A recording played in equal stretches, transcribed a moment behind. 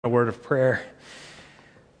A word of prayer.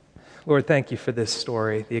 Lord, thank you for this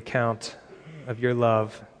story, the account of your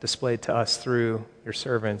love displayed to us through your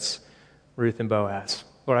servants, Ruth and Boaz.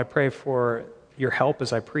 Lord, I pray for your help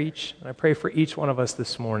as I preach, and I pray for each one of us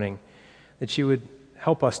this morning that you would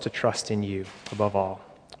help us to trust in you above all.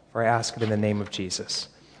 For I ask it in the name of Jesus.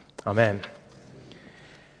 Amen.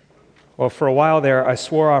 Well, for a while there, I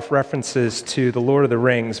swore off references to The Lord of the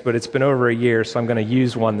Rings, but it's been over a year, so I'm going to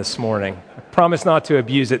use one this morning. I promise not to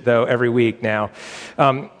abuse it, though, every week now.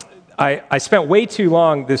 I spent way too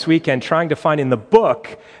long this weekend trying to find in the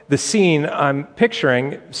book the scene I'm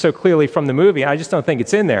picturing so clearly from the movie. I just don't think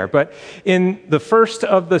it's in there. But in the first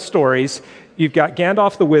of the stories, you've got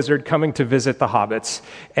Gandalf the wizard coming to visit the hobbits,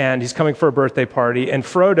 and he's coming for a birthday party, and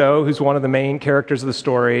Frodo, who's one of the main characters of the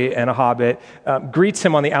story and a hobbit, greets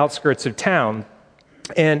him on the outskirts of town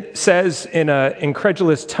and says in an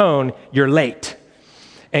incredulous tone, "You're late."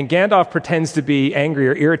 And Gandalf pretends to be angry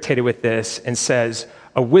or irritated with this and says,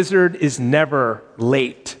 "A wizard is never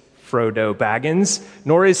late, Frodo Baggins,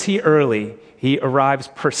 nor is he early. He arrives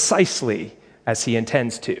precisely as he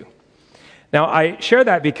intends to." Now, I share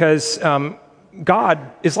that because God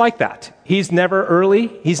is like that. He's never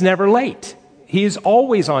early. He's never late. He's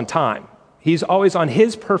always on time. He's always on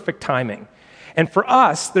his perfect timing. And for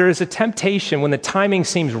us, there is a temptation when the timing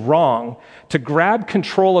seems wrong to grab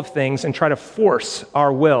control of things and try to force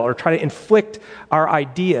our will or try to inflict our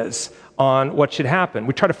ideas on what should happen.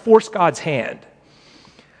 We try to force God's hand.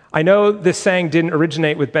 I know this saying didn't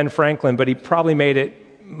originate with Ben Franklin, but he probably made it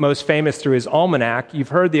most famous through his almanac. You've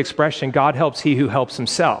heard the expression, God helps he who helps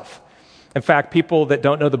himself. In fact, people that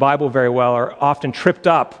don't know the Bible very well are often tripped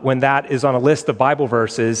up when that is on a list of Bible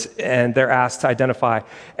verses and they're asked to identify.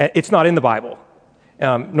 It's not in the Bible,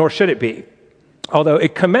 nor should it be. Although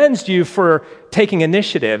it commends you for taking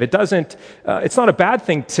initiative. It's not a bad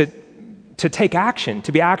thing to take action,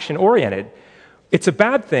 to be action-oriented. It's a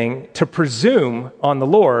bad thing to presume on the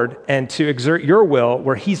Lord and to exert your will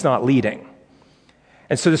where he's not leading.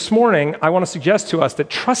 And so this morning, I want to suggest to us that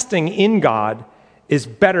trusting in God is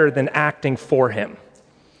better than acting for him.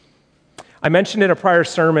 I mentioned in a prior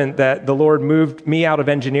sermon that the Lord moved me out of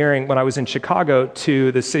engineering when I was in Chicago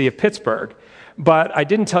to the city of Pittsburgh, but I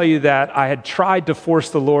didn't tell you that I had tried to force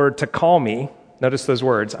the Lord to call me. Notice those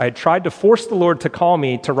words. I had tried to force the Lord to call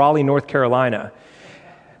me to Raleigh, North Carolina.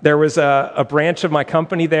 There was a branch of my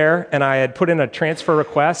company there, and I had put in a transfer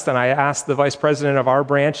request, and I asked the vice president of our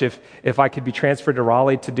branch if I could be transferred to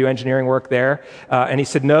Raleigh to do engineering work there. And he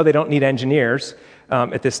said, no, they don't need engineers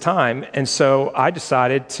at this time. And so I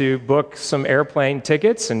decided to book some airplane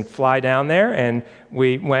tickets and fly down there, and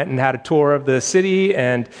we went and had a tour of the city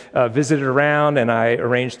and visited around, and I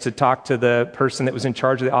arranged to talk to the person that was in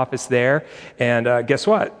charge of the office there. And guess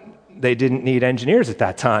what? They didn't need engineers at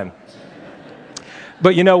that time.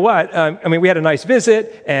 But you know what? We had a nice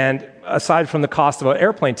visit, and aside from the cost of an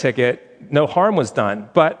airplane ticket, no harm was done.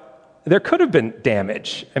 But there could have been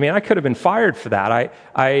damage. I could have been fired for that.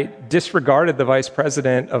 I disregarded the vice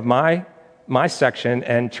president of my section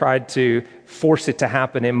and tried to force it to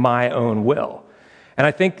happen in my own will. And I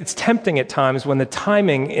think it's tempting at times when the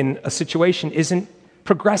timing in a situation isn't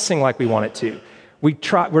progressing like we want it to.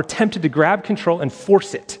 We're tempted to grab control and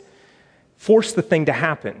force it. Force the thing to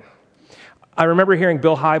happen. I remember hearing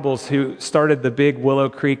Bill Hybels, who started the big Willow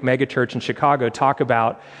Creek megachurch in Chicago, talk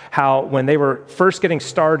about how when they were first getting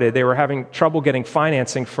started, they were having trouble getting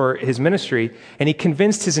financing for his ministry, and he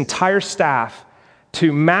convinced his entire staff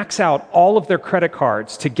to max out all of their credit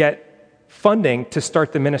cards to get funding to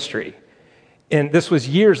start the ministry. And this was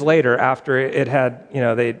years later after it had,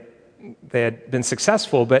 they had been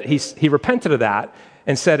successful, but he repented of that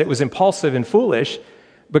and said it was impulsive and foolish.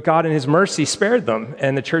 But God in his mercy spared them,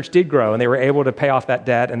 and the church did grow, and they were able to pay off that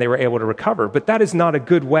debt, and they were able to recover. But that is not a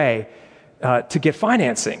good way to get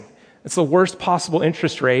financing. It's the worst possible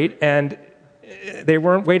interest rate, and they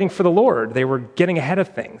weren't waiting for the Lord. They were getting ahead of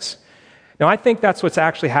things. Now, I think that's what's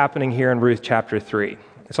actually happening here in Ruth chapter 3.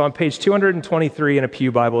 So on page 223 in a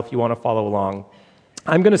Pew Bible, if you want to follow along,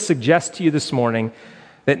 I'm going to suggest to you this morning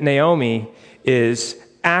that Naomi is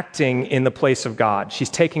acting in the place of God. She's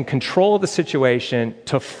taking control of the situation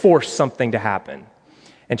to force something to happen.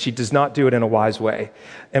 And she does not do it in a wise way.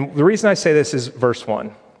 And the reason I say this is verse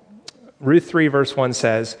 1. Ruth 3 verse 1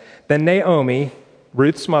 says, "Then Naomi,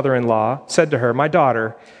 Ruth's mother-in-law, said to her, 'My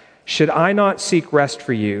daughter, should I not seek rest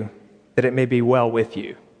for you, that it may be well with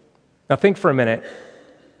you?'" Now think for a minute.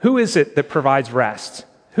 Who is it that provides rest?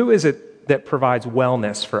 Who is it that provides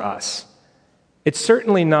wellness for us? It's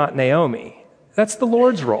certainly not Naomi. That's the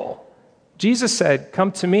Lord's role. Jesus said,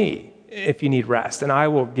 "Come to me if you need rest, and I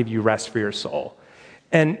will give you rest for your soul."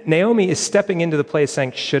 And Naomi is stepping into the place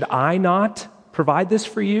saying, should I not provide this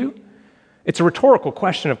for you? It's a rhetorical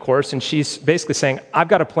question, of course, and she's basically saying, I've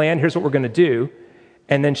got a plan, here's what we're going to do.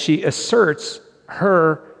 And then she asserts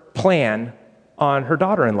her plan on her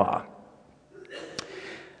daughter-in-law.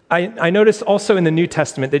 I noticed also in the New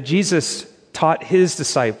Testament that Jesus taught his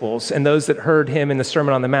disciples and those that heard him in the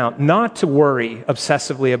Sermon on the Mount not to worry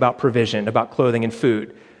obsessively about provision, about clothing and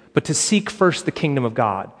food, but to seek first the kingdom of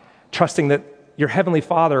God, trusting that your heavenly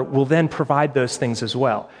Father will then provide those things as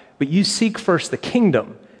well. But you seek first the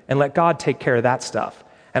kingdom and let God take care of that stuff.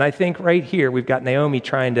 And I think right here we've got Naomi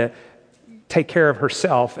trying to take care of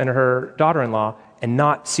herself and her daughter-in-law and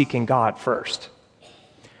not seeking God first.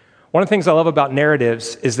 One of the things I love about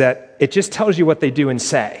narratives is that it just tells you what they do and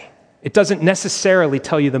say. It doesn't necessarily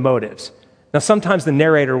tell you the motives. Now, sometimes the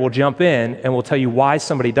narrator will jump in and will tell you why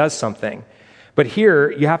somebody does something. But here,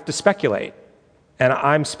 you have to speculate. And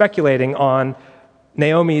I'm speculating on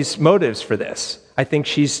Naomi's motives for this. I think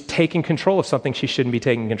she's taking control of something she shouldn't be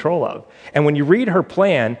taking control of. And when you read her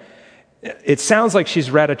plan, it sounds like she's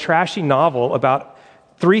read a trashy novel about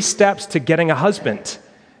 3 steps to getting a husband.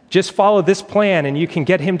 Just follow this plan and you can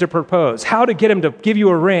get him to propose. How to get him to give you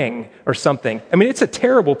a ring or something. I mean, it's a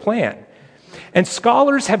terrible plan. And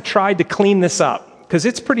scholars have tried to clean this up because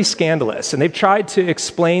it's pretty scandalous. And they've tried to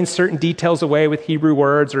explain certain details away with Hebrew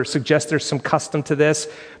words or suggest there's some custom to this,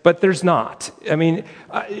 but there's not. I mean,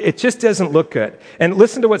 it just doesn't look good. And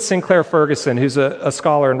listen to what Sinclair Ferguson, who's a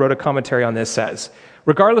scholar and wrote a commentary on this, says.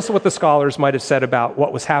 Regardless of what the scholars might have said about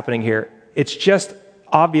what was happening here, it's just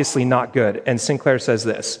obviously not good. And Sinclair says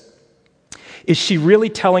this: is she really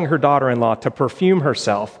telling her daughter-in-law to perfume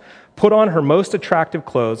herself, put on her most attractive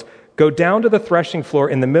clothes, go down to the threshing floor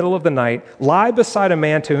in the middle of the night, lie beside a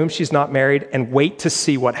man to whom she's not married, and wait to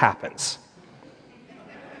see what happens?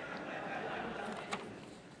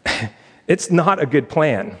 It's not a good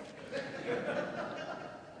plan.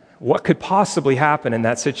 What could possibly happen in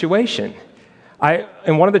that situation?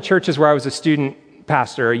 In one of the churches where I was a student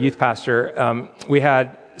pastor, a youth pastor, we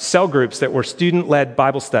had cell groups that were student-led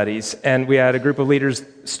Bible studies, and we had a group of leaders,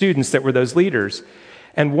 students that were those leaders.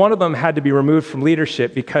 And one of them had to be removed from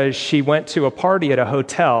leadership because she went to a party at a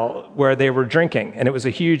hotel where they were drinking, and it was a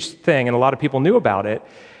huge thing, and a lot of people knew about it.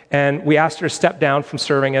 And we asked her to step down from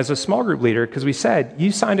serving as a small group leader because we said,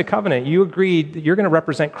 you signed a covenant, you agreed that you're going to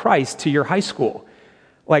represent Christ to your high school.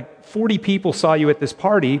 Like 40 people saw you at this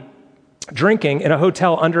party drinking in a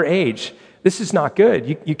hotel underage. This is not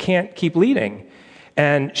good. You can't keep leading.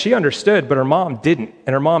 And she understood, but her mom didn't.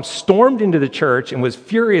 And her mom stormed into the church and was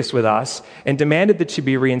furious with us and demanded that she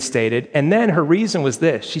be reinstated. And then her reason was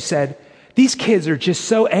this. She said, these kids are just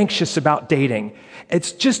so anxious about dating.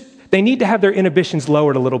 It's just, they need to have their inhibitions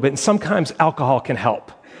lowered a little bit, and sometimes alcohol can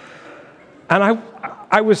help. And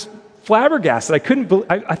I was flabbergasted. I couldn't believe,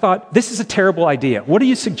 I thought, this is a terrible idea. What are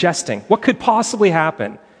you suggesting? What could possibly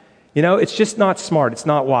happen? You know, it's just not smart. It's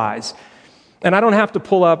not wise. And I don't have to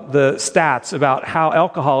pull up the stats about how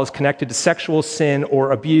alcohol is connected to sexual sin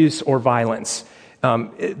or abuse or violence.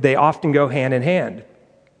 They often go hand in hand.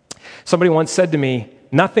 Somebody once said to me,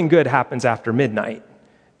 nothing good happens after midnight.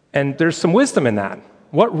 And there's some wisdom in that.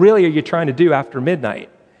 What really are you trying to do after midnight?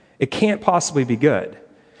 It can't possibly be good.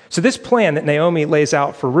 So this plan that Naomi lays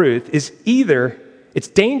out for Ruth is either it's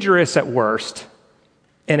dangerous at worst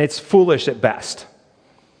and it's foolish at best.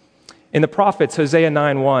 In the prophets, Hosea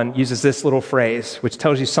 9:1 uses this little phrase, which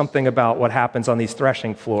tells you something about what happens on these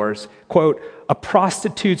threshing floors. Quote, a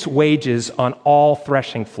prostitute's wages on all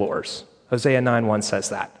threshing floors. Hosea 9:1 says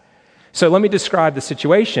that. So let me describe the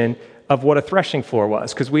situation of what a threshing floor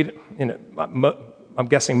was, because I'm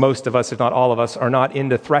guessing most of us, if not all of us, are not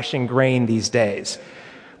into threshing grain these days.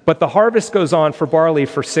 But the harvest goes on for barley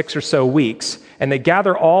for 6 or so weeks, and they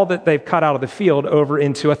gather all that they've cut out of the field over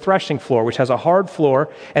into a threshing floor, which has a hard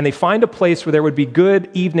floor, and they find a place where there would be good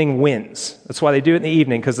evening winds. That's why they do it in the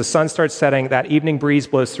evening, because the sun starts setting, that evening breeze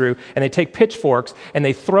blows through, and they take pitchforks, and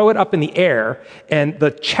they throw it up in the air, and the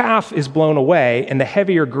chaff is blown away, and the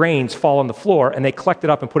heavier grains fall on the floor, and they collect it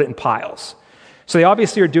up and put it in piles. So they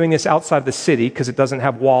obviously are doing this outside the city because it doesn't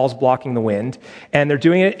have walls blocking the wind, and they're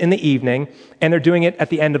doing it in the evening, and they're doing it at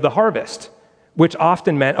the end of the harvest, which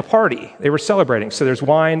often meant a party. They were celebrating. So there's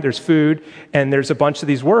wine, there's food, and there's a bunch of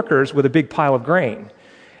these workers with a big pile of grain.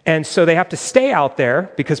 And so they have to stay out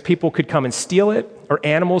there because people could come and steal it, or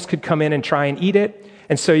animals could come in and try and eat it.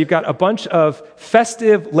 And so you've got a bunch of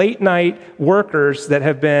festive late-night workers that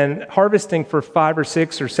have been harvesting for 5 or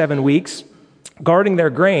 6 or 7 weeks, guarding their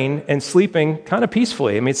grain and sleeping kind of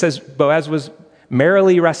peacefully. I mean, it says Boaz was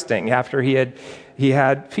merrily resting after he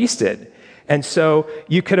had feasted. And so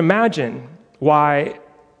you could imagine why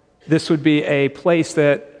This would be a place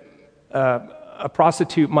that a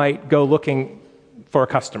prostitute might go looking for a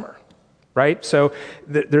customer, right? So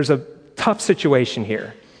there's a tough situation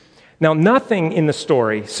here. Now, nothing in the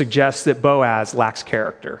story suggests that Boaz lacks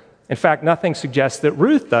character. In fact, nothing suggests that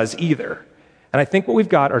Ruth does either. And I think what we've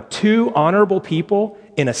got are two honorable people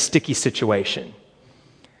in a sticky situation.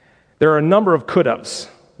 There are a number of could-haves.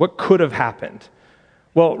 What could have happened?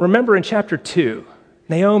 Well, remember in chapter 2,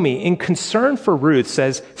 Naomi, in concern for Ruth,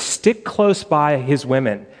 says, stick close by his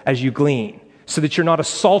women as you glean, so that you're not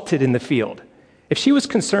assaulted in the field. If she was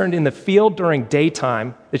concerned in the field during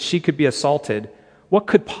daytime that she could be assaulted, what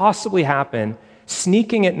could possibly happen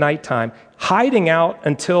sneaking at nighttime, hiding out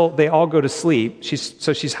until they all go to sleep?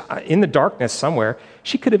 She's in the darkness somewhere.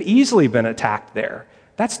 She could have easily been attacked there.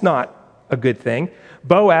 That's not a good thing.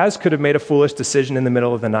 Boaz could have made a foolish decision in the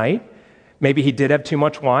middle of the night. Maybe he did have too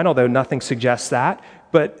much wine, although nothing suggests that,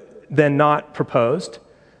 but then not proposed.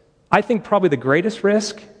 I think probably the greatest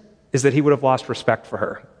risk is that he would have lost respect for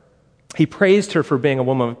her. He praised her for being a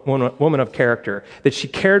woman of character, that she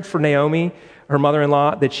cared for Naomi, her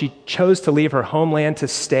mother-in-law, that she chose to leave her homeland to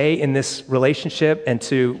stay in this relationship and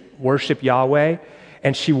to worship Yahweh,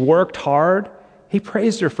 and she worked hard. He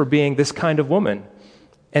praised her for being this kind of woman.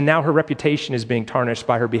 And now her reputation is being tarnished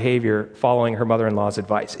by her behavior following her mother-in-law's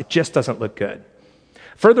advice. It just doesn't look good.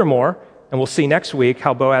 Furthermore, and we'll see next week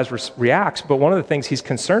how Boaz reacts, but one of the things he's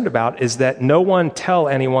concerned about is that no one tell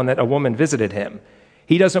anyone that a woman visited him.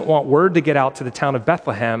 He doesn't want word to get out to the town of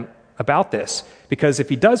Bethlehem about this, because if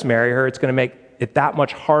he does marry her, it's going to make it that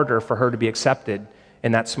much harder for her to be accepted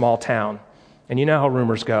in that small town. And you know how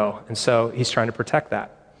rumors go, and so he's trying to protect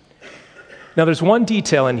that. Now, there's one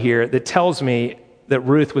detail in here that tells me that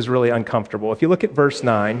Ruth was really uncomfortable. If you look at verse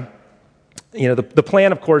 9, the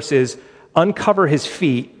plan, of course, is uncover his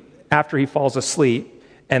feet after he falls asleep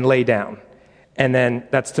and lay down. And then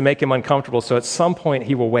that's to make him uncomfortable, so at some point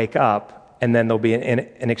he will wake up, and then there'll be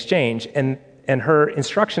an exchange. And her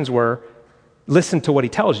instructions were, listen to what he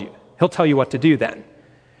tells you. He'll tell you what to do then.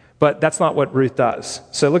 But that's not what Ruth does.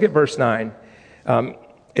 So look at verse 9.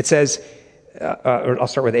 It says, or I'll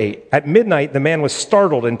start with 8. At midnight, the man was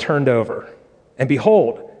startled and turned over. And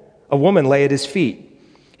behold, a woman lay at his feet.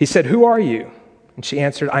 He said, who are you? And she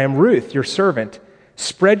answered, I am Ruth, your servant.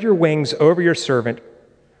 Spread your wings over your servant,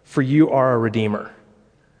 for you are a redeemer.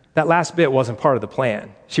 That last bit wasn't part of the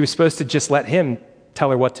plan. She was supposed to just let him tell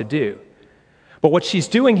her what to do. But what she's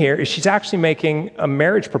doing here is she's actually making a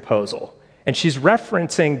marriage proposal. And she's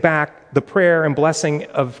referencing back the prayer and blessing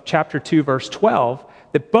of chapter 2, verse 12,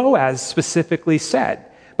 that Boaz specifically said.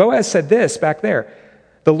 Boaz said this back there,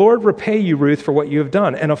 the Lord repay you, Ruth, for what you have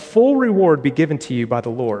done, and a full reward be given to you by the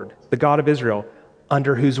Lord, the God of Israel,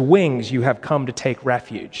 under whose wings you have come to take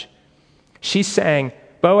refuge. She's saying,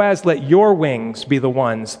 Boaz, let your wings be the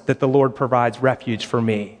ones that the Lord provides refuge for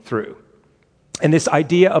me through. And this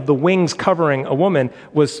idea of the wings covering a woman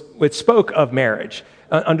it spoke of marriage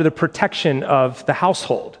under the protection of the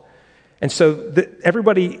household. And so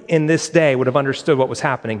everybody in this day would have understood what was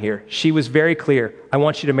happening here. She was very clear, I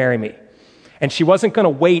want you to marry me. And she wasn't going to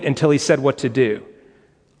wait until he said what to do.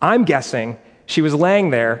 I'm guessing she was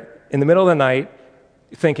laying there in the middle of the night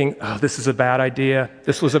thinking, oh, this is a bad idea.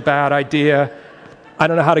 This was a bad idea. I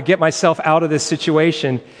don't know how to get myself out of this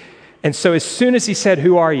situation. And so as soon as he said,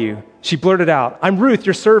 who are you? She blurted out, I'm Ruth,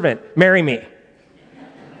 your servant. Marry me.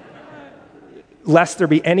 Lest there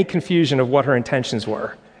be any confusion of what her intentions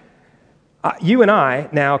were. You and I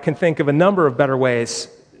now can think of a number of better ways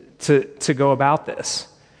to go about this.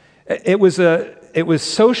 It was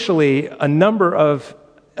socially a number of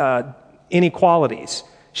inequalities.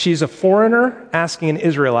 She's a foreigner asking an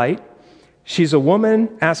Israelite. She's a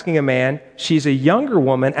woman asking a man. She's a younger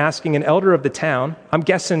woman asking an elder of the town. I'm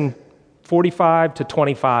guessing 45 to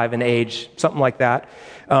 25 in age, something like that.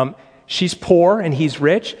 She's poor and he's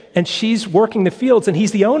rich, and she's working the fields and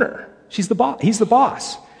he's the owner. He's the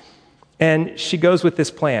boss. And she goes with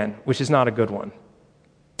this plan, which is not a good one.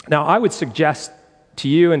 Now, I would suggest to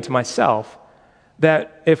you and to myself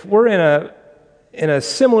that if we're in a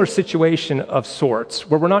similar situation of sorts,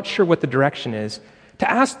 where we're not sure what the direction is, to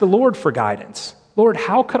ask the Lord for guidance. Lord,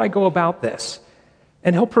 how could I go about this?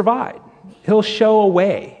 And he'll provide. He'll show a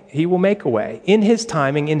way. He will make a way in his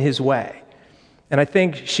timing, in his way. And I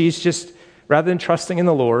think she's just, rather than trusting in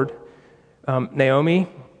the Lord, Naomi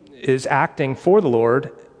is acting for the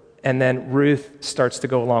Lord, and then Ruth starts to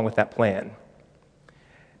go along with that plan.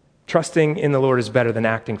 Trusting in the Lord is better than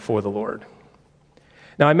acting for the Lord.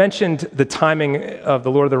 Now, I mentioned the timing of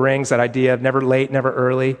the Lord of the Rings, that idea of never late, never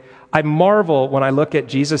early. I marvel when I look at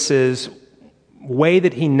Jesus's way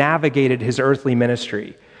that he navigated his earthly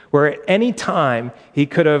ministry, where at any time he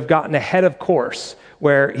could have gotten ahead of course,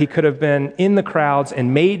 where he could have been in the crowds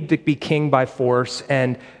and made to be king by force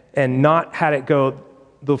and not had it go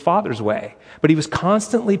the Father's way. But he was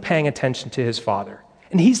constantly paying attention to his Father.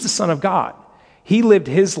 And he's the Son of God. He lived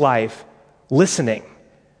his life listening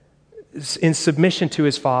in submission to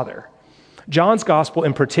his Father. John's gospel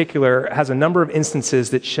in particular has a number of instances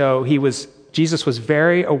that show Jesus was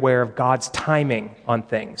very aware of God's timing on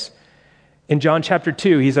things. In John chapter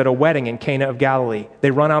 2, he's at a wedding in Cana of Galilee.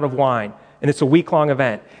 They run out of wine, and it's a week-long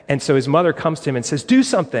event. And so his mother comes to him and says, "Do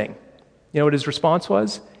something." You know what his response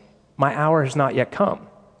was? "My hour has not yet come."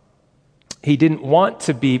 He didn't want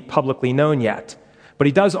to be publicly known yet, but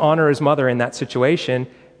he does honor his mother in that situation,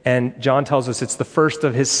 and John tells us it's the first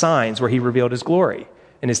of his signs where he revealed his glory,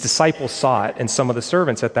 and his disciples saw it and some of the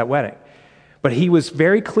servants at that wedding. But he was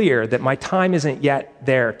very clear that my time isn't yet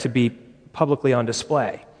there to be publicly on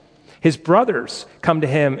display. His brothers come to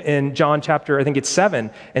him in John chapter, I think it's 7,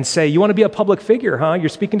 and say, "You want to be a public figure, huh? You're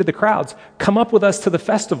speaking to the crowds. Come up with us to the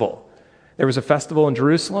festival." There was a festival in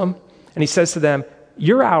Jerusalem, and he says to them,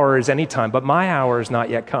 "Your hour is any time, but my hour is not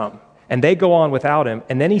yet come." And they go on without him,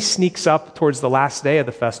 and then he sneaks up towards the last day of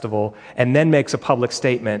the festival and then makes a public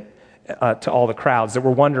statement to all the crowds that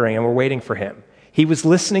were wondering and were waiting for him. He was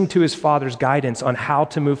listening to his Father's guidance on how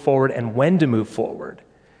to move forward and when to move forward.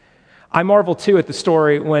 I marvel too at the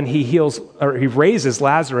story when he raises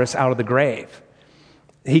Lazarus out of the grave.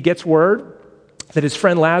 He gets word that his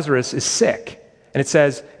friend Lazarus is sick. And it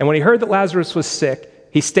says, and when he heard that Lazarus was sick,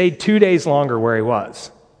 he stayed 2 days longer where he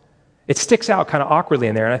was. It sticks out kind of awkwardly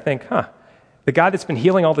in there, and I think, the guy that's been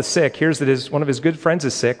healing all the sick hears that one of his good friends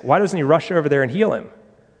is sick. Why doesn't he rush over there and heal him?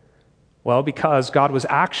 Well, because God was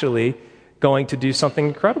actually going to do something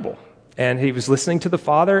incredible. And he was listening to the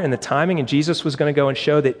Father and the timing, and Jesus was going to go and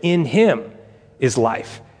show that in him is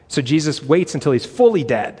life. So Jesus waits until he's fully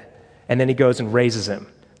dead, and then he goes and raises him.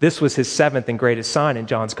 This was his 7th and greatest sign in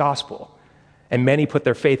John's gospel. And many put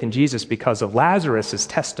their faith in Jesus because of Lazarus'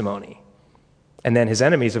 testimony. And then his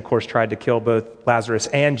enemies, of course, tried to kill both Lazarus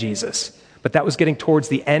and Jesus. But that was getting towards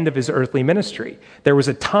the end of his earthly ministry. There was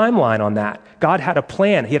a timeline on that. God had a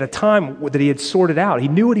plan. He had a time that he had sorted out. He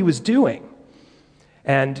knew what he was doing.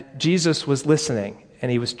 And Jesus was listening, and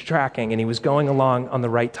he was tracking, and he was going along on the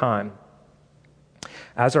right time.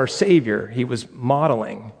 As our Savior, he was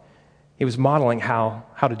modeling how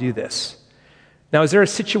to do this. Now, is there a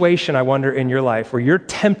situation, I wonder, in your life where you're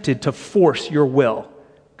tempted to force your will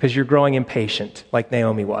because you're growing impatient, like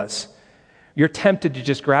Naomi was? You're tempted to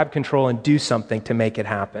just grab control and do something to make it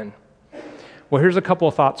happen. Well, here's a couple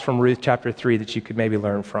of thoughts from Ruth chapter 3 that you could maybe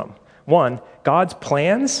learn from. One, God's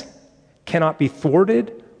plans cannot be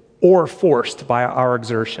thwarted or forced by our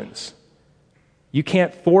exertions. You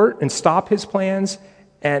can't thwart and stop his plans,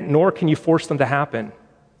 and nor can you force them to happen.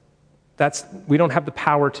 We don't have the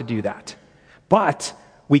power to do that. But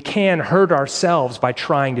we can hurt ourselves by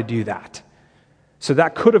trying to do that. So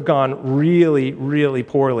that could have gone really, really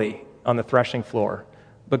poorly on the threshing floor.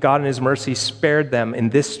 But God in his mercy spared them in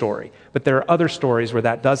this story. But there are other stories where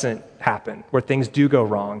that doesn't happen, where things do go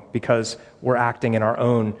wrong because we're acting in our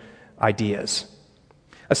own ideas.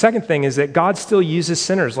 A second thing is that God still uses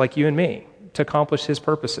sinners like you and me to accomplish his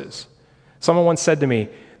purposes. Someone once said to me,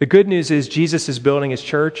 the good news is Jesus is building his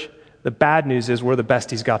church. The bad news is we're the best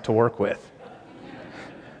he's got to work with.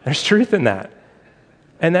 There's truth in that.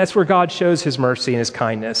 And that's where God shows his mercy and his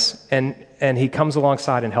kindness, and he comes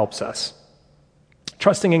alongside and helps us.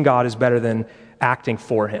 Trusting in God is better than acting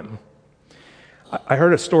for him. I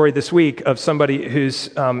heard a story this week of somebody whose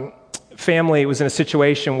family was in a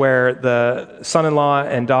situation where the son-in-law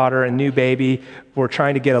and daughter and new baby were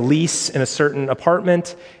trying to get a lease in a certain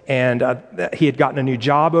apartment, and he had gotten a new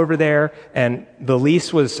job over there, and the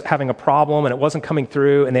lease was having a problem, and it wasn't coming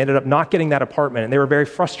through, and they ended up not getting that apartment, and they were very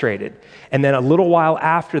frustrated. And then a little while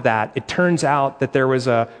after that, it turns out that there was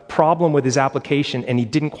a problem with his application, and he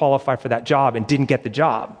didn't qualify for that job and didn't get the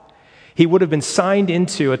job. He would have been signed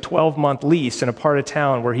into a 12-month lease in a part of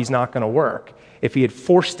town where he's not going to work if he had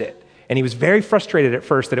forced it. And he was very frustrated at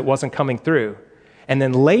first that it wasn't coming through. And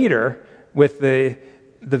then later, with the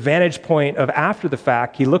vantage point of after the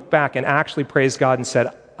fact, he looked back and actually praised God and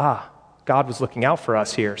said, God was looking out for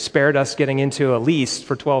us here, spared us getting into a lease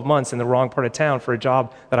for 12 months in the wrong part of town for a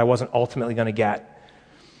job that I wasn't ultimately going to get.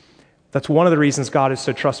 That's one of the reasons God is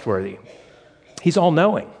so trustworthy. He's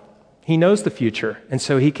all-knowing. He knows the future, and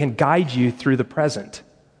so he can guide you through the present.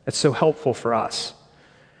 That's so helpful for us.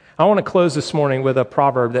 I want to close this morning with a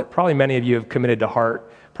proverb that probably many of you have committed to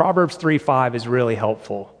heart. Proverbs 3:5 is really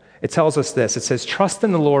helpful. It tells us this. It says, trust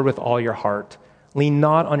in the Lord with all your heart. Lean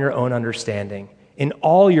not on your own understanding. In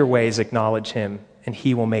all your ways acknowledge him, and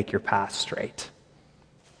he will make your path straight.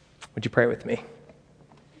 Would you pray with me?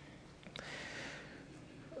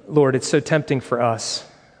 Lord, it's so tempting for us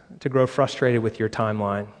to grow frustrated with your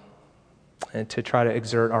timeline and to try to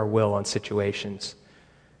exert our will on situations.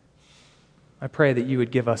 I pray that you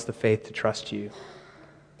would give us the faith to trust you.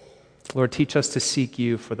 Lord, teach us to seek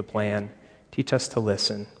you for the plan. Teach us to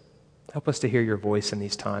listen. Help us to hear your voice in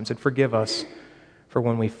these times, and forgive us for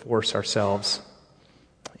when we force ourselves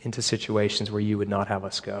into situations where you would not have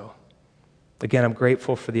us go. Again, I'm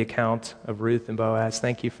grateful for the account of Ruth and Boaz.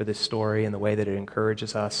 Thank you for this story and the way that it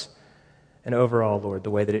encourages us. And overall, Lord,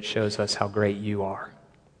 the way that it shows us how great you are.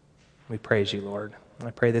 We praise you, Lord. And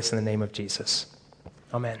I pray this in the name of Jesus.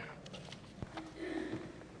 Amen.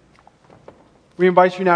 We invite you now